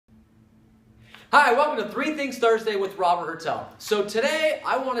Hi, welcome to Three Things Thursday with Robert Hertel. So today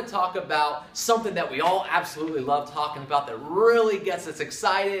I want to talk about something that we all absolutely love talking about that really gets us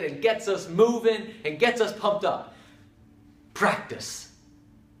excited and gets us moving and gets us pumped up. Practice.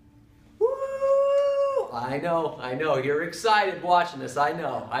 Woo! I know, you're excited watching this, I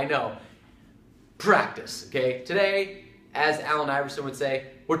know. Practice, okay? Today, as Allen Iverson would say,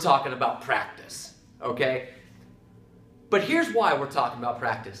 we're talking about practice, okay? But here's why we're talking about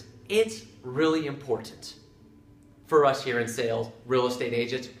practice. It's really important for us here in sales, real estate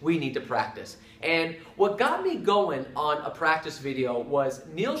agents. We need to practice. And what got me going on a practice video was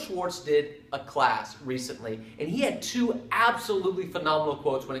Neil Schwartz did a class recently, and he had two absolutely phenomenal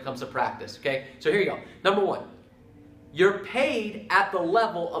quotes when it comes to practice, okay? So here you go. Number one, you're paid at the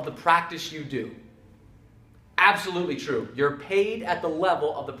level of the practice you do. Absolutely true. You're paid at the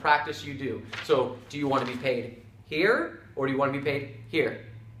level of the practice you do. So do you want to be paid here or do you want to be paid here?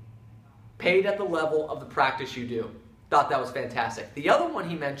 Paid at the level of the practice you do. Thought that was fantastic. The other one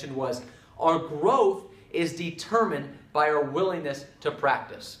he mentioned was our growth is determined by our willingness to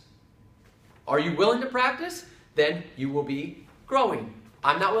practice. Are you willing to practice? Then you will be growing.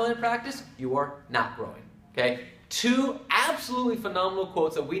 I'm not willing to practice, you are not growing. Okay? Two absolutely phenomenal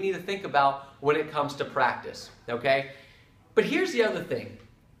quotes that we need to think about when it comes to practice. Okay? But here's the other thing in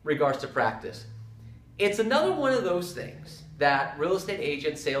regards to practice. It's another one of those things that real estate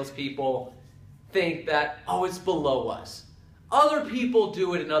agents, salespeople think that, oh, it's below us. Other people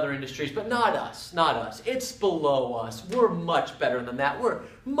do it in other industries, but not us, not us. It's below us. We're much better than that. We're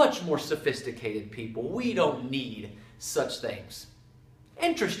much more sophisticated people. We don't need such things.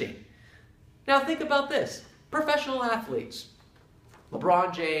 Interesting. Now think about this. Professional athletes.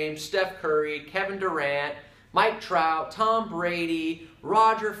 LeBron James, Steph Curry, Kevin Durant, Mike Trout, Tom Brady,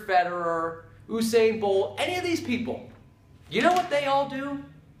 Roger Federer, Usain Bolt, any of these people. You know what they all do?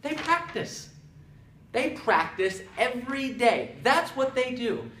 They practice. They practice every day. That's what they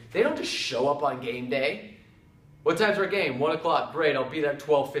do. They don't just show up on game day. What time's our game? 1 o'clock. Great, I'll be there at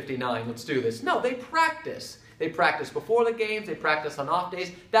 12:59. Let's do this. No, they practice. They practice before the games. They practice on off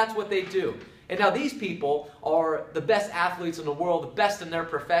days. That's what they do. And now these people are the best athletes in the world, the best in their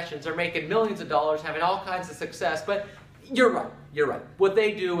professions. They're making millions of dollars, having all kinds of success. But you're right. You're right. What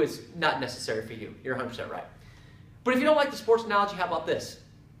they do is not necessary for you. You're 100% right. But if you don't like the sports analogy, how about this?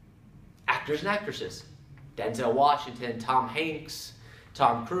 Actors and actresses. Denzel Washington, Tom Hanks,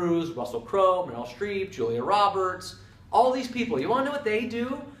 Tom Cruise, Russell Crowe, Meryl Streep, Julia Roberts. All these people, you want to know what they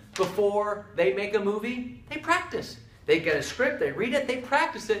do before they make a movie? They practice. They get a script, they read it, they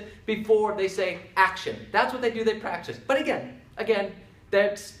practice it before they say action. That's what they do, they practice. But again,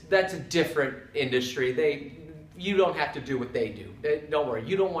 that's a different industry. You don't have to do what they do. Don't worry.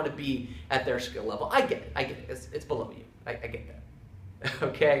 You don't want to be at their skill level. I get it. It's below you. I get that.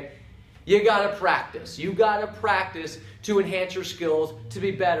 Okay? You got to practice. You got to practice to enhance your skills, to be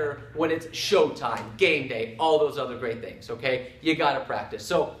better when it's showtime, game day, all those other great things. Okay? You got to practice.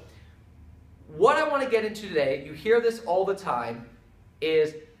 So what I want to get into today, you hear this all the time,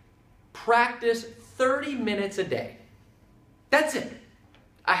 is practice 30 minutes a day. That's it.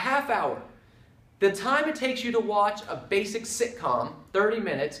 A half hour. The time it takes you to watch a basic sitcom, 30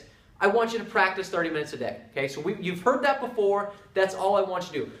 minutes, I want you to practice 30 minutes a day. Okay, so you've heard that before. That's all I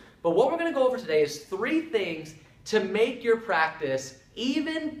want you to do. But what we're going to go over today is 3 things to make your practice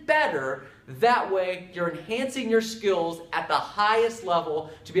even better. That way, you're enhancing your skills at the highest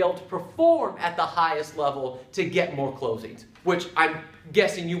level to be able to perform at the highest level to get more closings, which I'm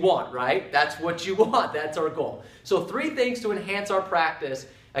guessing you want, right? That's what you want. That's our goal. So 3 things to enhance our practice.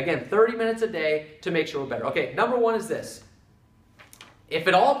 Again, 30 minutes a day to make sure we're better. Okay, number 1 is this. If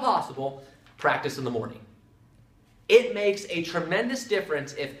at all possible, practice in the morning. It makes a tremendous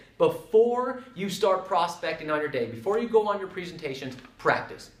difference if before you start prospecting on your day, before you go on your presentations,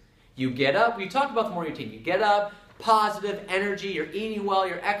 practice. You get up, we talked about the morning routine. You get up, positive energy, you're eating well,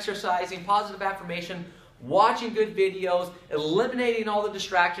 you're exercising, positive affirmation, watching good videos, eliminating all the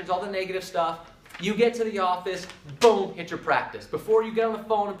distractions, all the negative stuff. You get to the office, boom, hit your practice. Before you get on the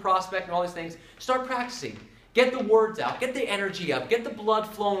phone and prospect and all these things, start practicing. Get the words out, get the energy up, get the blood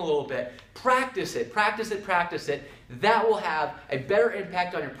flowing a little bit. Practice it, practice it, practice it. That will have a better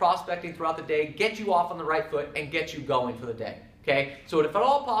impact on your prospecting throughout the day, get you off on the right foot, and get you going for the day. Okay? So if at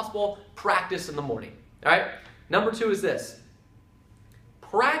all possible, practice in the morning. All right? Number 2 is this.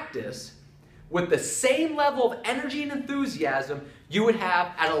 Practice with the same level of energy and enthusiasm you would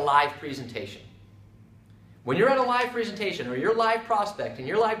have at a live presentation. When you're at a live presentation or you're live prospecting,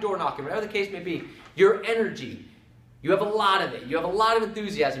 you're live door knocking, whatever the case may be, your energy, you have a lot of it. You have a lot of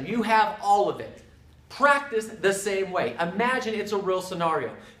enthusiasm. You have all of it. Practice the same way. Imagine it's a real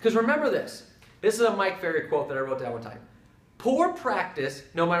scenario. Because remember this, This is a Mike Ferry quote that I wrote down one time. Poor practice,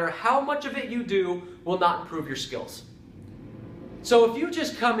 no matter how much of it you do, will not improve your skills. So if you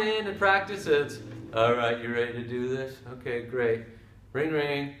just come in and practice, it's, all right, you ready to do this? Okay, great. Ring,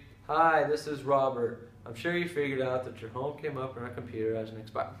 ring. Hi, this is Robert. I'm sure you figured out that your home came up on our computer as an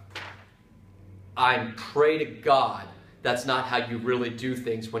expired. I pray to God that's not how you really do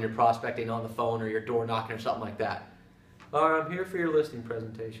things when you're prospecting on the phone or you're door knocking or something like that. All right, I'm here for your listing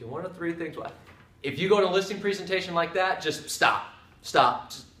presentation. One of three things. If you go to a listing presentation like that, just stop. Stop.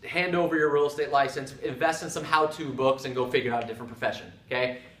 Just hand over your real estate license, invest in some how-to books, and go figure out a different profession.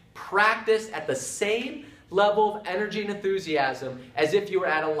 Okay? Practice at the same level of energy and enthusiasm as if you were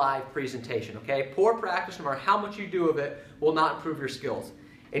at a live presentation. Okay? Poor practice, no matter how much you do of it, will not improve your skills.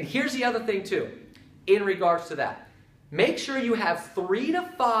 And here's the other thing too, in regards to that. Make sure you have 3 to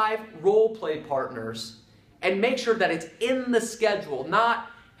 5 role play partners, and make sure that it's in the schedule, not,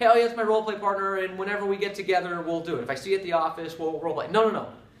 hey, oh yeah, it's my role play partner, and whenever we get together, we'll do it. If I see you at the office, we'll role play. No, no, no.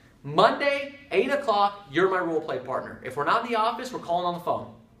 Monday, 8 o'clock, you're my role play partner. If we're not in the office, we're calling on the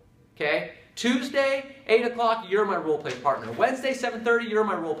phone. Okay? Tuesday, 8 o'clock, you're my role play partner. Wednesday, 7:30, you're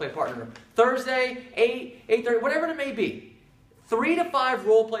my role play partner. Thursday, 8, 8:30, whatever it may be. 3 to 5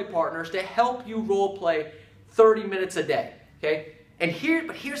 role play partners to help you role play 30 minutes a day. Okay? And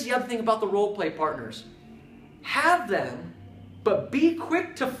here's the other thing about the role play partners. Have them, but be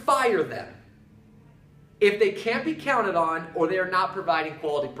quick to fire them if they can't be counted on or they are not providing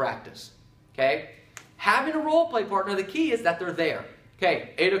quality practice. Okay? Having a role play partner, the key is that they're there.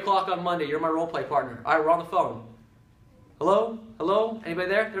 Okay, 8 o'clock on Monday, you're my role play partner. All right, we're on the phone. Hello? Hello? Anybody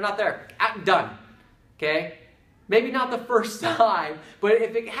there? They're not there. Done. Okay? Maybe not the first time, but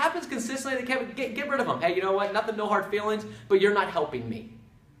if it happens consistently, get rid of them. Hey, you know what? Nothing, no hard feelings, but you're not helping me.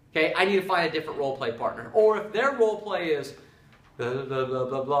 Okay? I need to find a different role play partner. Or if their role play is blah, blah, blah,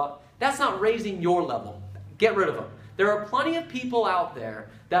 blah, blah, that's not raising your level. Get rid of them. There are plenty of people out there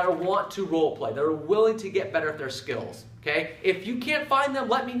that want to role play, that are willing to get better at their skills. Okay? If you can't find them,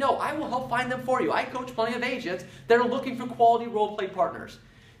 let me know. I will help find them for you. I coach plenty of agents that are looking for quality role play partners.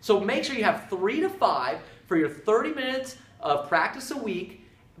 So make sure you have 3 to 5 for your 30 minutes of practice a week,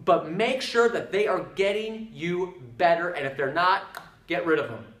 but make sure that they are getting you better, and if they're not, get rid of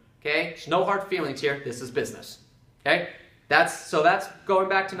them. Okay? There's no hard feelings here. This is business. Okay? That's going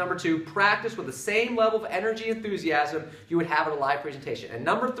back to number 2. Practice with the same level of energy and enthusiasm you would have at a live presentation. And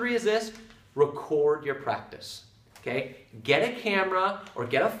number 3 is this: record your practice. Okay? Get a camera or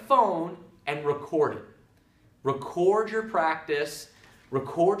get a phone and record it. Record your practice,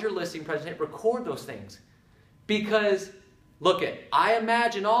 record your listing presentation, record those things. Because, I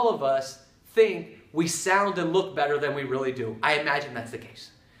imagine all of us think we sound and look better than we really do. I imagine that's the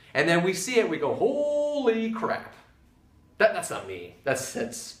case. And then we see it, we go, holy crap. That's not me.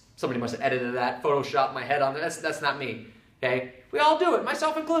 That's somebody must have edited that, photoshopped my head on it. That's not me. Okay? We all do it,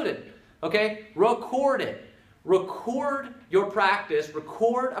 myself included. Okay? Record it. Record your practice.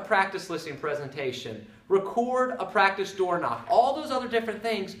 Record a practice listing presentation. Record a practice door knock. All those other different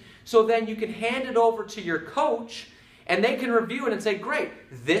things, so then you can hand it over to your coach and they can review it and say, great,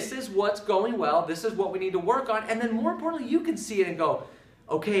 this is what's going well. This is what we need to work on. And then more importantly, you can see it and go,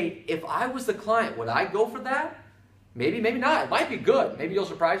 okay, if I was the client, would I go for that? Maybe, maybe not. It might be good. Maybe you'll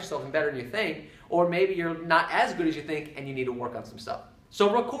surprise yourself and better than you think. Or maybe you're not as good as you think and you need to work on some stuff.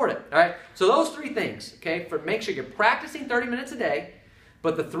 So record it, all right? So those 3 things, okay? Make sure you're practicing 30 minutes a day,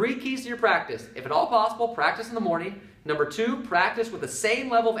 but the 3 keys to your practice: if at all possible, practice in the morning. Number 2, practice with the same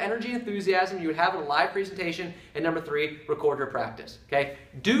level of energy and enthusiasm you would have in a live presentation. And number 3, record your practice, okay?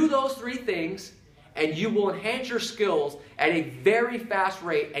 Do those 3 things and you will enhance your skills at a very fast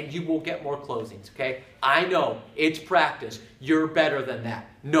rate and you will get more closings, okay? I know, it's practice. You're better than that.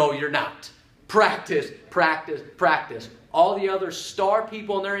 No, you're not. Practice, practice, practice. All the other star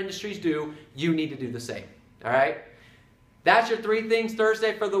people in their industries do, you need to do the same, all right? That's your 3 things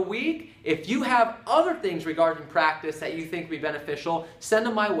Thursday for the week. If you have other things regarding practice that you think would be beneficial, send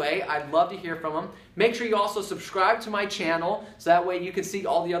them my way. I'd love to hear from them. Make sure you also subscribe to my channel so that way you can see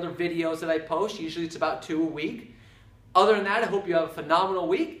all the other videos that I post. Usually it's about 2 a week. Other than that, I hope you have a phenomenal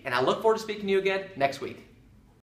week, and I look forward to speaking to you again next week.